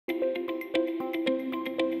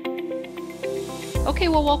Okay,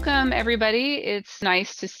 well, welcome everybody. It's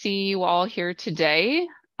nice to see you all here today.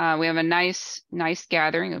 We have a nice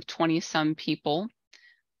gathering of 20 some people.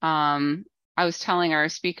 I was telling our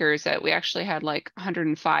speakers that we actually had like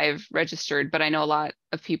 105 registered, but I know a lot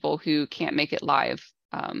of people who can't make it live.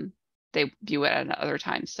 They view it at other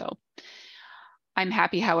times. So I'm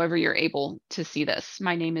happy however you're able to see this.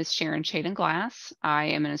 My name is Sharon Chaden Glass. I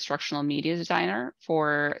am an instructional media designer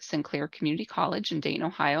for Sinclair Community College in Dayton,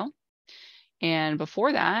 Ohio. And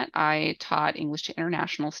before that, I taught English to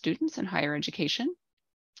international students in higher education.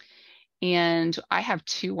 And I have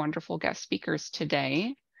two wonderful guest speakers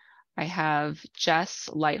today. I have Jess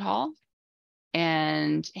Lighthall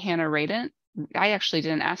and Hannah Radant. I actually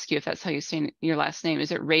didn't ask you if that's how you say your last name.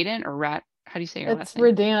 Is it Radant or Rat? How do you say your last It's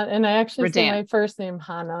name? Radant, and I actually say Radant. my first name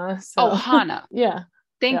Hannah. Oh, So Hannah. yeah,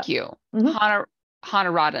 Thank yeah. you. hmm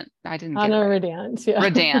Hannah Radant. I didn't get it Hannah right. Radant. Yeah,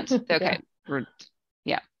 Radant. Okay. yeah.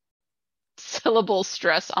 Yeah. Syllable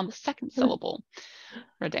stress on the second syllable.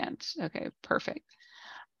 Radant. Okay, perfect.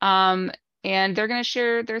 Um, and they're going to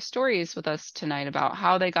share their stories with us tonight about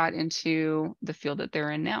how they got into the field that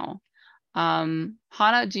they're in now.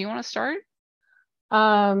 Hannah, do you want to start?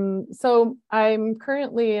 So I'm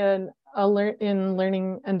currently in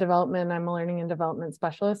learning and development. I'm a learning and development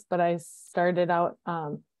specialist, but I started out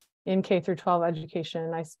in K through 12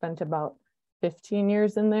 education. I spent about 15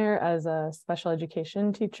 years in there as a special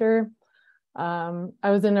education teacher. I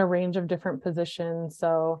was in a range of different positions.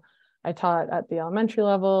 So I taught at the elementary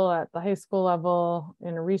level, at the high school level,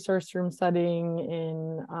 in a resource room setting,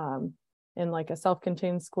 in like a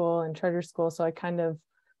self-contained school and charter school. So I kind of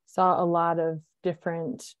saw a lot of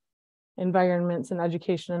different environments in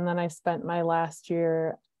education. And then I spent my last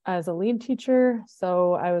year as a lead teacher.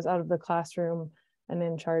 So I was out of the classroom and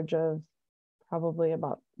in charge of probably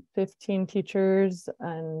about 15 teachers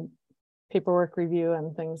and paperwork review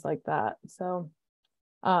and things like that. So,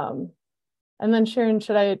 and then Sharon,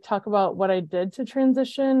 should I talk about what I did to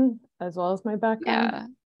transition as well as my background? Yeah.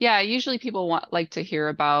 Yeah, usually people like to hear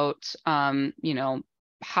about how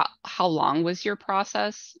long was your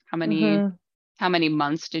process? Mm-hmm. How many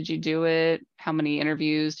months did you do it? How many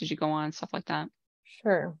interviews did you go on? Stuff like that.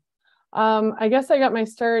 Sure. I guess I got my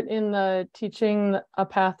start in the Teaching a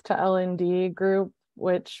Path to L&D group,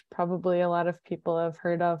 which probably a lot of people have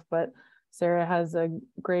heard of, but Sarah has a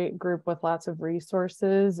great group with lots of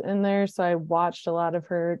resources in there. So I watched a lot of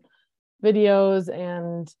her videos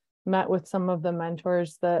and met with some of the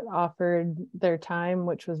mentors that offered their time,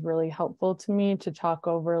 which was really helpful to me to talk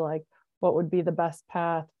over like what would be the best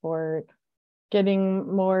path for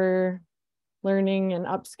getting more learning and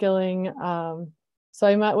upskilling. So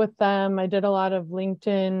I met with them. I did a lot of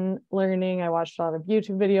LinkedIn learning. I watched a lot of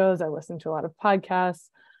YouTube videos. I listened to a lot of podcasts.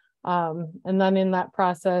 And then in that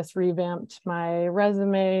process, revamped my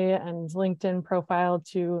resume and LinkedIn profile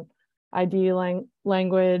to ID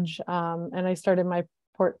language. And I started my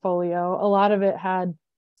portfolio. A lot of it had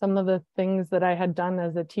some of the things that I had done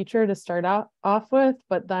as a teacher to start off with.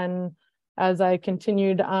 But then as I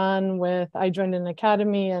continued on with, I joined an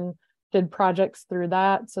academy and did projects through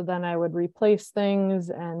that. So then I would replace things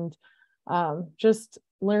and just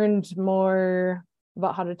learned more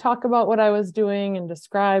about how to talk about what I was doing and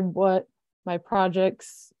describe what my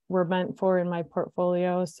projects were meant for in my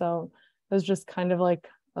portfolio. So it was just kind of like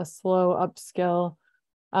a slow upskill.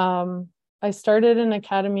 I started an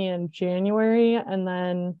academy in January, and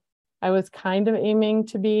then I was kind of aiming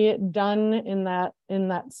to be done in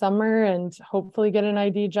that summer and hopefully get an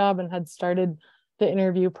ID job, and had started the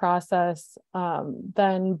interview process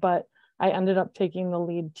then, but I ended up taking the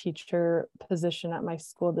lead teacher position at my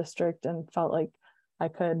school district and felt like I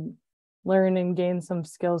could learn and gain some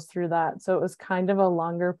skills through that. So it was kind of a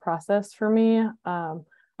longer process for me. I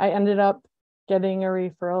ended up getting a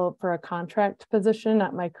referral for a contract position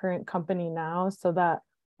at my current company now. So that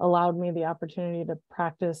allowed me the opportunity to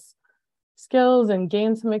practice skills and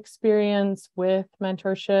gain some experience with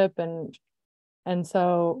mentorship. And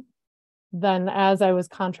so then as I was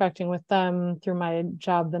contracting with them through my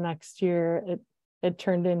job the next year, it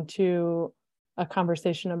turned into a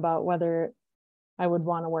conversation about whether I would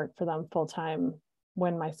want to work for them full time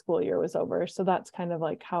when my school year was over. So that's kind of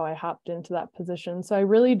like how I hopped into that position. So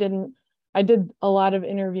I did a lot of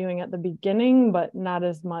interviewing at the beginning, but not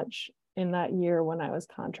as much in that year when I was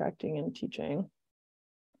contracting and teaching.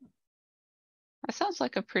 That sounds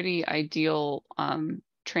like a pretty ideal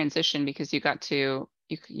transition because you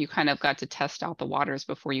kind of got to test out the waters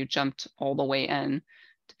before you jumped all the way in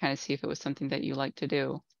to kind of see if it was something that you like to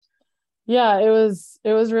do. Yeah, it was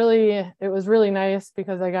really nice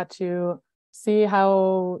because I got to see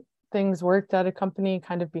how things worked at a company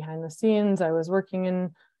kind of behind the scenes. I was working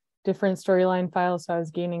in different storyline files. So I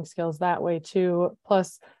was gaining skills that way too.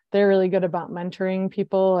 Plus, they're really good about mentoring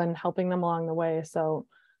people and helping them along the way. So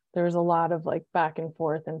there was a lot of like back and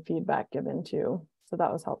forth and feedback given too. So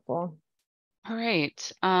that was helpful. All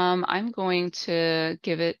right. I'm going to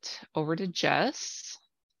give it over to Jess.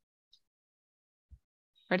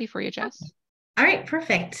 Ready for you, Jess? All right,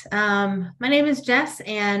 perfect. My name is Jess,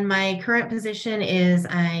 and my current position is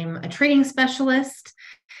I'm a training specialist,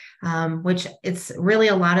 which it's really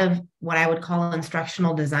a lot of what I would call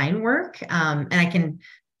instructional design work. And I can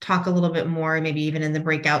talk a little bit more, maybe even in the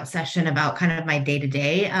breakout session, about kind of my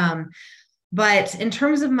day-to-day. But in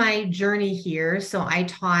terms of my journey here, so I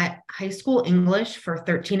taught high school English for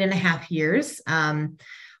 13 and a half years,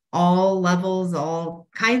 all levels, all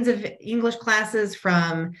kinds of English classes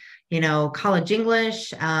from, college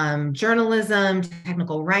English, journalism,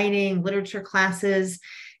 technical writing, literature classes.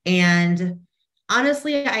 And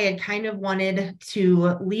honestly, I had kind of wanted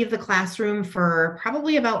to leave the classroom for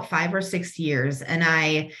probably about 5 or 6 years. And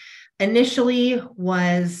I initially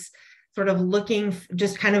was sort of looking,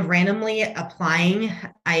 just kind of randomly applying.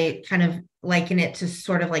 I kind of liken it to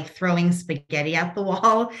sort of like throwing spaghetti at the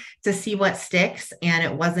wall to see what sticks. And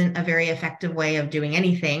it wasn't a very effective way of doing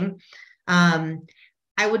anything.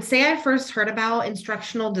 I would say I first heard about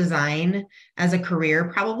instructional design as a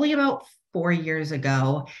career probably about 4 years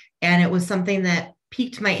ago. And it was something that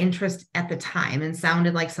piqued my interest at the time and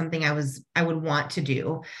sounded like something I would want to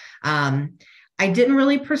do. I didn't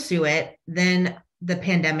really pursue it. Then the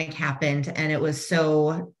pandemic happened, and it was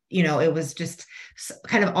so, it was just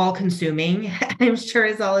kind of all consuming. I'm sure,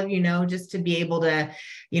 as all of you know, just to be able to,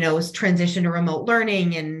 transition to remote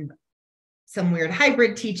learning and some weird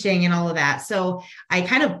hybrid teaching and all of that. So I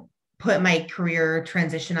kind of put my career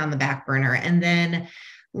transition on the back burner. And then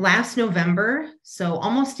last November, so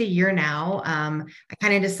almost a year now, I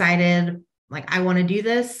kind of decided, like, I want to do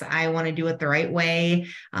this. I want to do it the right way,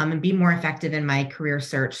 and be more effective in my career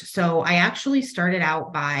search. So I actually started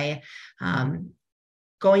out by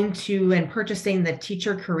going to and purchasing the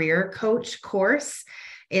Teacher Career Coach course.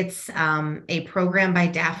 It's a program by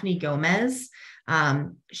Daphne Gomez.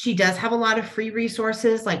 She does have a lot of free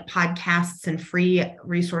resources like podcasts and free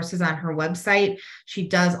resources on her website. She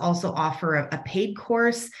does also offer a paid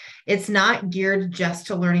course. It's not geared just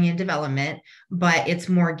to learning and development, but it's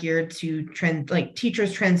more geared to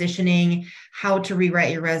teachers transitioning, how to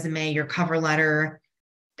rewrite your resume, your cover letter,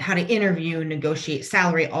 how to interview, negotiate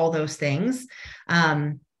salary, all those things.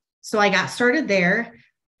 So I got started there.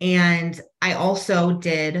 And I also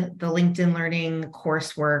did the LinkedIn Learning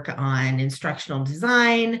coursework on instructional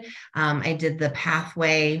design. I did the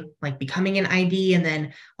pathway, like becoming an ID, and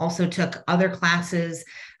then also took other classes.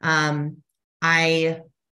 Devlin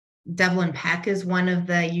Peck is one of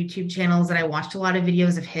the YouTube channels that I watched a lot of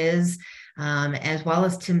videos of his, as well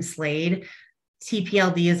as Tim Slade.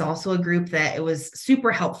 TPLD is also a group that it was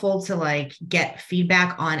super helpful to get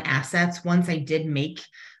feedback on assets once I did make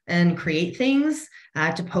and create things,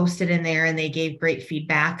 to post it in there, and they gave great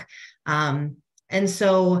feedback. And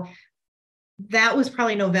so that was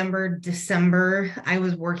probably November, December. I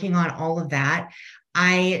was working on all of that.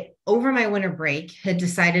 Over my winter break, had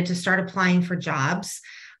decided to start applying for jobs.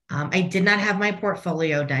 I did not have my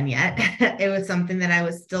portfolio done yet. It was something that I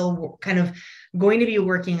was still kind of going to be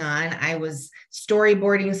working on. I was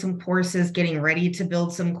storyboarding some courses, getting ready to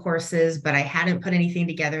build some courses, but I hadn't put anything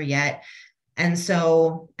together yet. And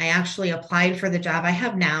so I actually applied for the job I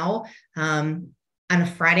have now on a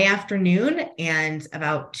Friday afternoon. And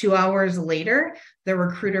about 2 hours later, the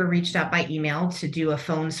recruiter reached out by email to do a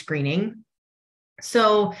phone screening.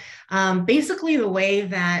 So basically the way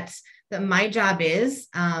that my job is,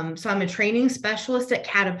 so I'm a training specialist at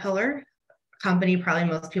Caterpillar, a company probably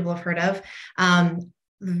most people have heard of,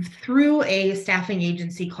 through a staffing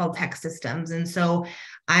agency called Tech Systems. And so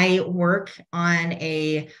I work on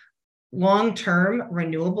a long-term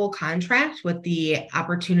renewable contract with the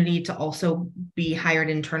opportunity to also be hired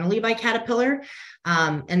internally by Caterpillar.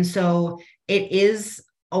 And so it is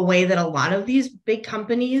a way that a lot of these big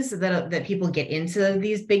companies that people get into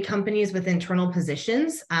these big companies with internal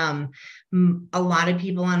positions. A lot of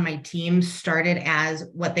people on my team started as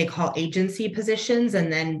what they call agency positions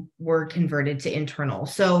and then were converted to internal.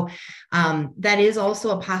 So that is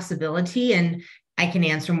also a possibility. And I can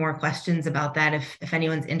answer more questions about that if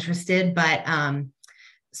anyone's interested. But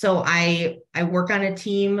so I work on a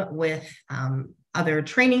team with other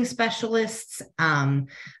training specialists.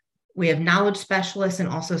 We have knowledge specialists and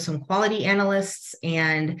also some quality analysts.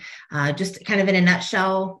 And just kind of in a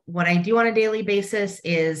nutshell, what I do on a daily basis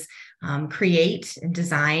is create and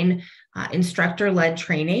design instructor-led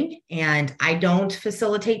training. And I don't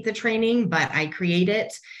facilitate the training, but I create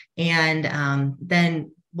it And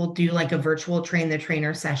then we'll do like a virtual train the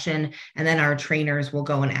trainer session, and then our trainers will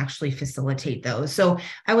go and actually facilitate those. So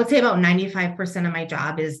I would say about 95% of my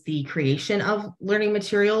job is the creation of learning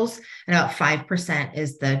materials, and about 5%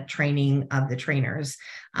 is the training of the trainers.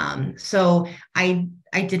 So I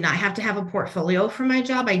did not have to have a portfolio for my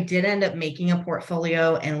job. I did end up making a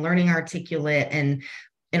portfolio and learning articulate and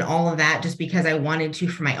all of that, just because I wanted to,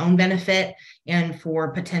 for my own benefit and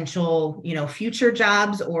for potential, future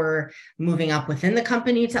jobs or moving up within the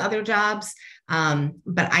company to other jobs.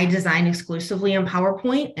 But I design exclusively in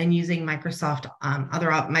PowerPoint and using Microsoft, other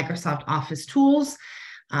Microsoft Office tools.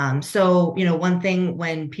 So, one thing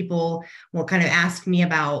when people will kind of ask me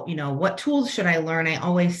about, what tools should I learn? I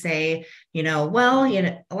always say, well,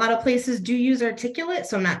 a lot of places do use Articulate.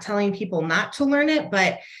 So I'm not telling people not to learn it,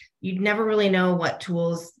 but you never really know what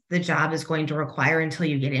tools the job is going to require until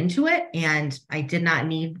you get into it. And I did not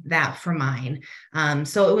need that for mine.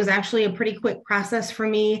 So it was actually a pretty quick process for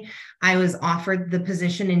me. I was offered the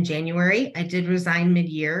position in January. I did resign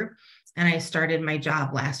mid-year, and I started my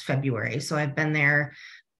job last February. So I've been there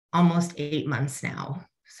almost 8 months now.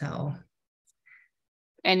 So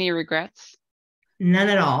any regrets? None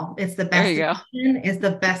at all. It's the best decision. It's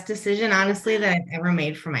the best decision, honestly, that I've ever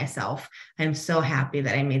made for myself. I'm so happy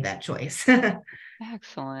that I made that choice.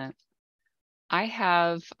 Excellent. I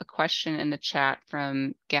have a question in the chat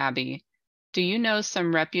from Gabby. Do you know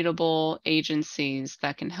some reputable agencies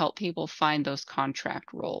that can help people find those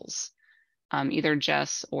contract roles? Either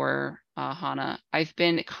Jess or Hannah. I've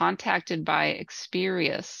been contacted by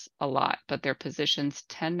Experius a lot, but their positions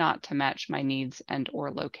tend not to match my needs and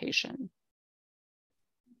or location.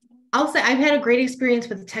 I'll say I've had a great experience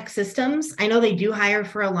with Tech Systems. I know they do hire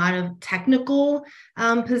for a lot of technical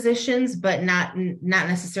positions, but not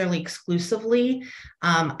necessarily exclusively.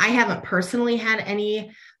 I haven't personally had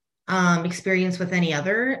any experience with any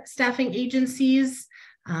other staffing agencies.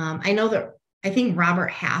 I think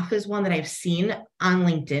Robert Half is one that I've seen on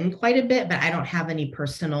LinkedIn quite a bit, but I don't have any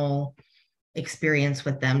personal experience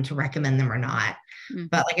with them to recommend them or not.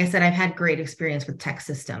 But like I said, I've had great experience with Tech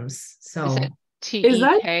Systems. So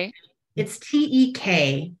TEK? It's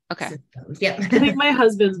TEK. Okay. Systems. Yep. I think my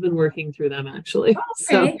husband's been working through them actually. Okay.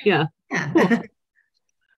 So yeah. Yeah.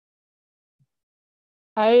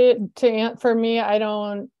 Cool. For me, I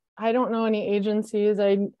don't know any agencies.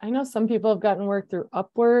 I know some people have gotten work through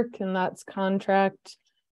Upwork, and that's contract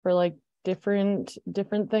for like different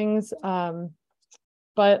things.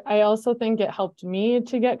 But I also think it helped me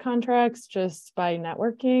to get contracts just by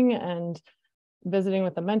networking and visiting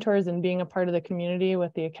with the mentors and being a part of the community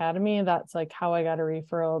with the academy. That's like how I got a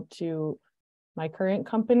referral to my current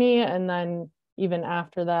company. And then even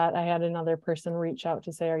after that, I had another person reach out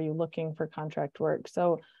to say, are you looking for contract work?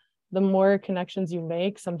 So the more connections you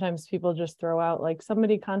make, sometimes people just throw out like,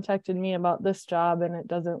 somebody contacted me about this job and it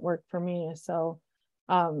doesn't work for me. So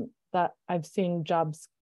that I've seen jobs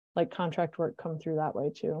like contract work come through that way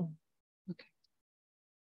too. Okay.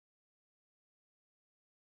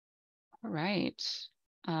 All right.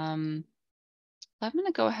 I'm going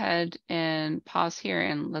to go ahead and pause here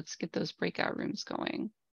and let's get those breakout rooms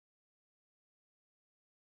going.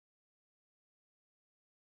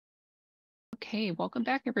 Okay, welcome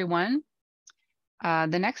back, everyone.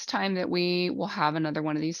 The next time that we will have another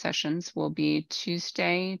one of these sessions will be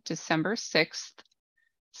Tuesday, December 6th,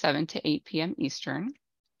 7 to 8 p.m. Eastern.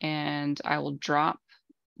 And I will drop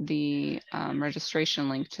the registration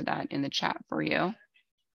link to that in the chat for you.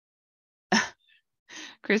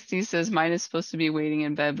 Christy says mine is supposed to be waiting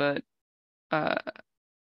in bed, but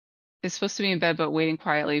it's supposed to be in bed, but waiting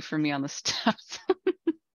quietly for me on the steps.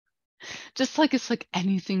 Just like it's like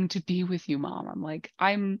anything to be with you, Mom. I'm like,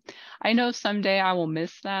 I know someday I will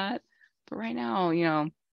miss that, but right now,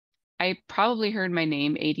 I probably heard my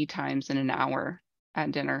name 80 times in an hour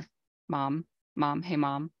at dinner. Mom, Mom, hey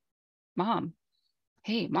Mom, Mom,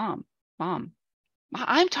 hey Mom, Mom.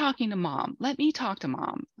 I'm talking to Mom. Let me talk to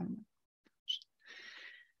Mom.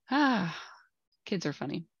 Kids are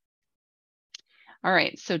funny. All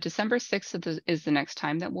right, so December 6th is the next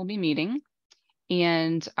time that we'll be meeting.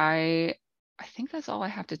 And I think that's all I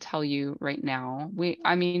have to tell you right now.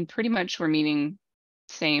 Pretty much we're meeting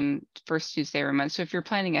same first Tuesday every month. So if you're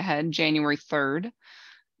planning ahead, January 3rd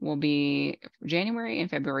will be January and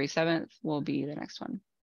February 7th will be the next one.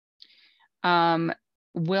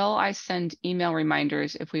 Will I send email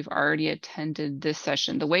reminders if we've already attended this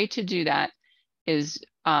session? The way to do that is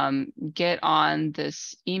get on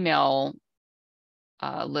this email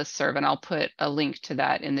listserv, and I'll put a link to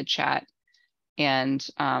that in the chat. And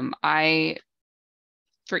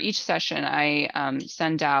for each session, I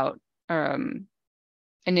send out an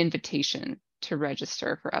invitation to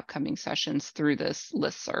register for upcoming sessions through this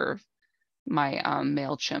listserv, my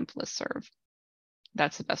MailChimp listserv.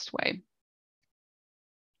 That's the best way.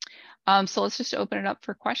 So let's just open it up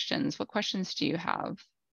for questions. What questions do you have?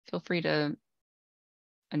 Feel free to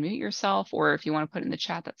unmute yourself, or if you want to put it in the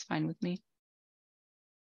chat, that's fine with me.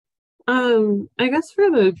 I guess for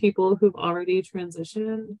the people who've already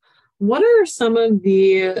transitioned, what are some of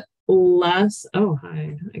the less, oh,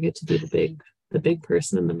 hi, I get to be the big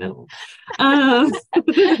person in the middle.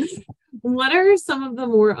 What are some of the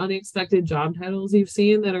more unexpected job titles you've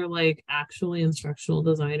seen that are like actually instructional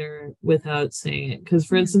designer without saying it? Because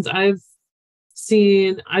for instance, I've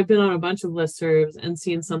been on a bunch of listservs and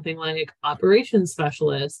seen something like operations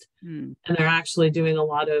specialist, and they're actually doing a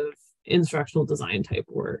lot of instructional design type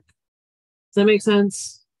work. Does that make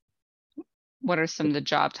sense? What are some of the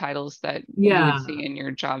job titles that you would see in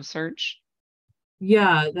your job search?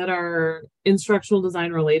 Yeah, that are instructional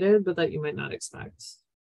design related, but that you might not expect.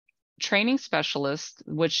 Training specialist,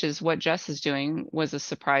 which is what Jess is doing, was a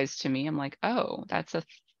surprise to me. I'm like, oh, that's a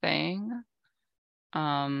thing.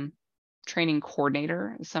 Training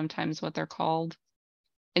coordinator is sometimes what they're called.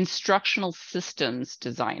 Instructional systems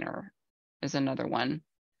designer is another one.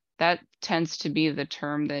 That tends to be the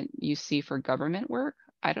term that you see for government work.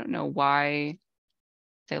 I don't know why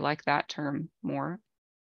they like that term more.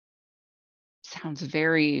 Sounds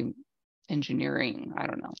very engineering. I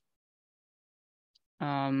don't know.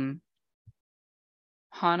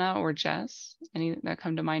 Hannah or Jess, any that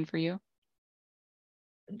come to mind for you?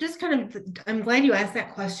 Just kind of, I'm glad you asked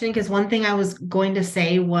that question, because one thing I was going to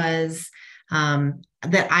say was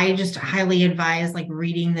that I just highly advise like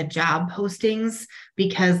reading the job postings,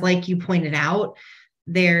 because like you pointed out,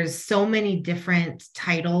 there's so many different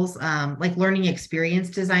titles, like learning experience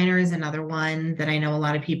designer is another one that I know a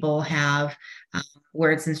lot of people have,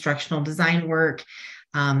 where it's instructional design work.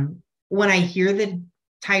 When I hear the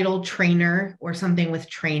title trainer or something with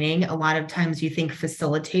training, a lot of times you think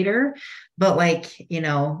facilitator, but like,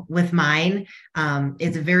 with mine,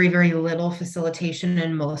 it's very, very little facilitation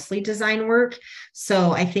and mostly design work.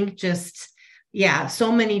 So I think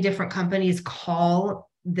so many different companies call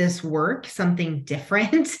this work something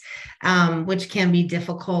different, which can be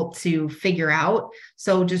difficult to figure out.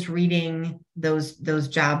 So just reading those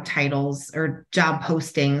job titles or job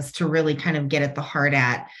postings to really kind of get at the heart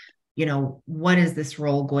at, what is this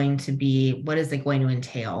role going to be? What is it going to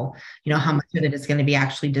entail? How much of it is going to be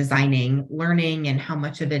actually designing, learning, and how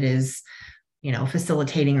much of it is,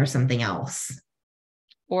 facilitating or something else.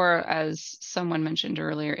 Or as someone mentioned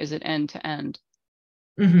earlier, is it end to end?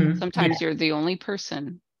 Sometimes you're the only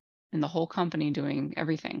person in the whole company doing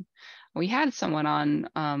everything. We had someone on,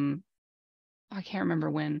 I can't remember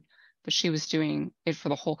when, but she was doing it for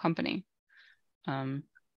the whole company.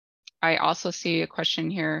 I also see a question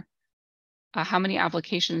here. How many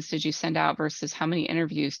applications did you send out versus how many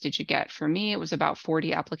interviews did you get? For me, it was about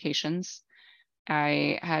 40 applications.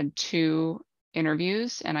 I had 2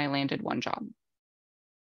 interviews and I landed 1 job.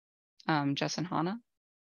 Jess and Hannah?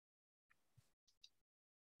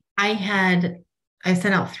 I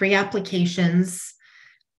sent out 3 applications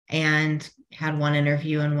and had 1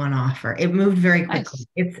 interview and 1 offer. It moved very quickly.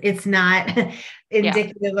 Nice. It's not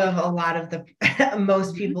indicative of a lot of the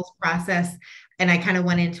most people's process. And I kind of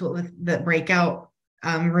went into it with the breakout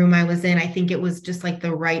room I was in. I think it was just like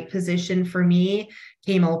the right position for me,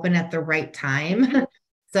 came open at the right time.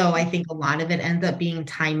 So I think a lot of it ends up being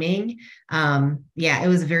timing. It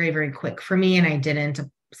was very, very quick for me, and I didn't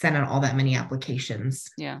send out all that many applications.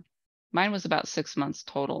 Yeah. Mine was about 6 months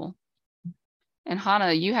total. And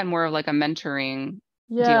Hannah, you had more of like a mentoring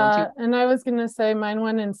deal too. And I was going to say mine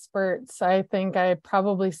went in spurts. I think I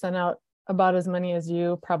probably sent out about as many as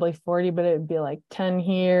you, probably 40, but it would be like 10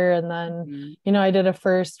 here. And then, I did a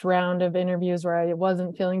first round of interviews where I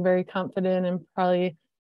wasn't feeling very confident and probably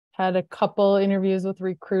had a couple interviews with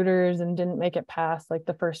recruiters and didn't make it past like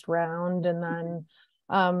the first round. And then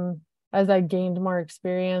as I gained more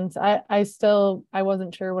experience, I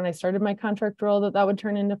wasn't sure when I started my contract role that would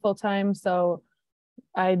turn into full-time. So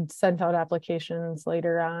I'd sent out applications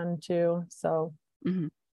later on too. So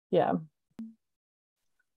yeah.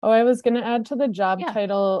 Oh, I was going to add to the job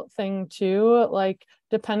title thing too, like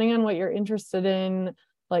depending on what you're interested in,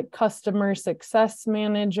 like customer success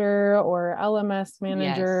manager or LMS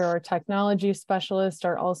manager or technology specialist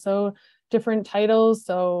are also different titles.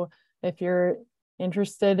 So if you're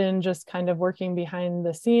interested in just kind of working behind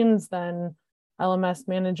the scenes, then LMS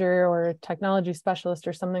manager or technology specialist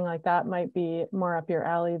or something like that might be more up your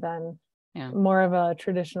alley than more of a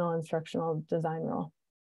traditional instructional design role.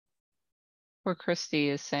 Where Christy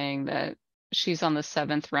is saying that she's on the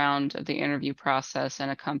 7th round of the interview process in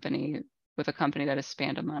a company with a company that has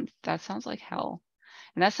spanned a month. That sounds like hell.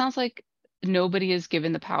 And that sounds like nobody is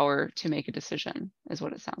given the power to make a decision, is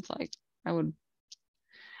what it sounds like.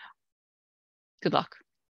 Good luck.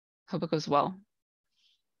 Hope it goes well.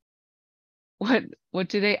 What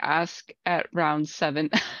do they ask at round 7?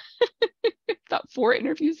 Thought 4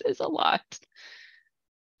 interviews is a lot.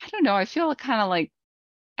 I don't know. I feel kind of like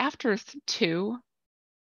after 2,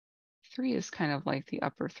 3 is kind of like the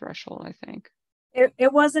upper threshold, I think.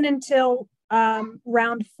 It wasn't until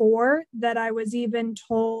round 4 that I was even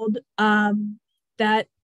told that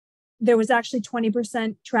there was actually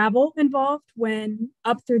 20% travel involved, when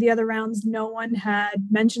up through the other rounds, no one had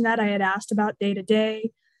mentioned that. I had asked about day to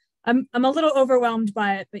day. I'm a little overwhelmed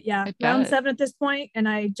by it, but yeah, round 7 at this point, and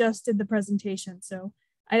I just did the presentation. So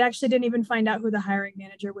I actually didn't even find out who the hiring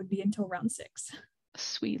manager would be until round 6.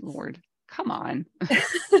 Sweet Lord. Come on.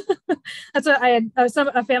 That's what I had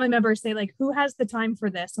a family member say, like, who has the time for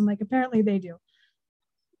this? I'm like, apparently they do.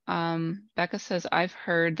 Becca says, I've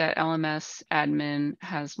heard that LMS admin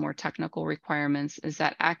has more technical requirements. Is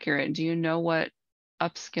that accurate? Do you know what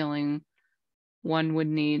upskilling one would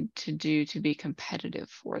need to do to be competitive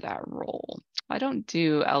for that role? I don't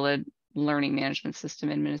do ELID, learning management system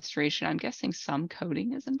administration. I'm guessing some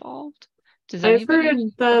coding is involved. I've heard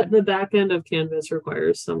that the back end of Canvas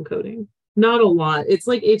requires some coding. Not a lot. It's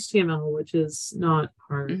like HTML, which is not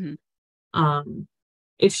hard.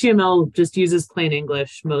 HTML just uses plain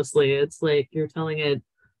English mostly. It's like you're telling it,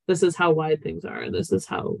 this is how wide things are and this is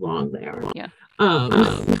how long they are. Yeah.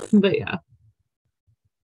 But yeah.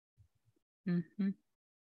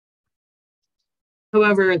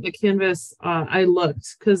 However, the Canvas, I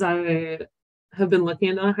looked because I have been looking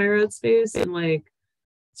into the higher ed space, and like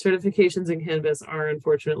certifications in Canvas are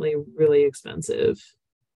unfortunately really expensive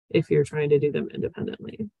if you're trying to do them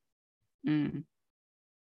independently.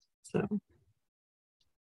 So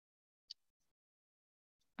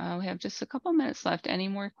we have just a couple minutes left. Any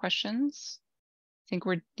more questions? Do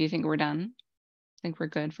you think we're done? Think we're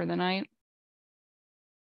good for the night?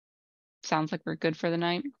 Sounds like we're good for the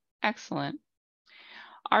night. Excellent.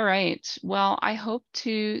 All right. Well, I hope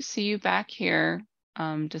to see you back here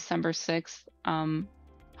December 6th.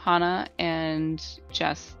 Hannah and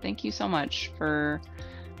Jess, thank you so much for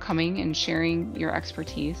coming and sharing your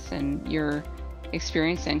expertise and your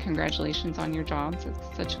experience, and congratulations on your jobs.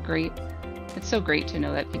 It's so great to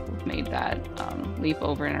know that people have made that leap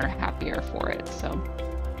over and are happier for it. So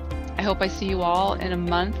I hope I see you all in a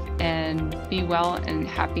month, and be well and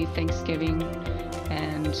happy Thanksgiving.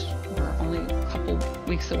 And we're only a couple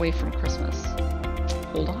weeks away from Christmas.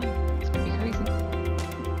 Hold on, it's gonna be crazy.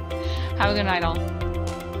 Have a good night, all.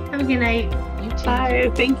 Have a good night. You too.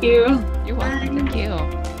 bye. Thank you. You're welcome. Bye. Thank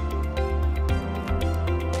you.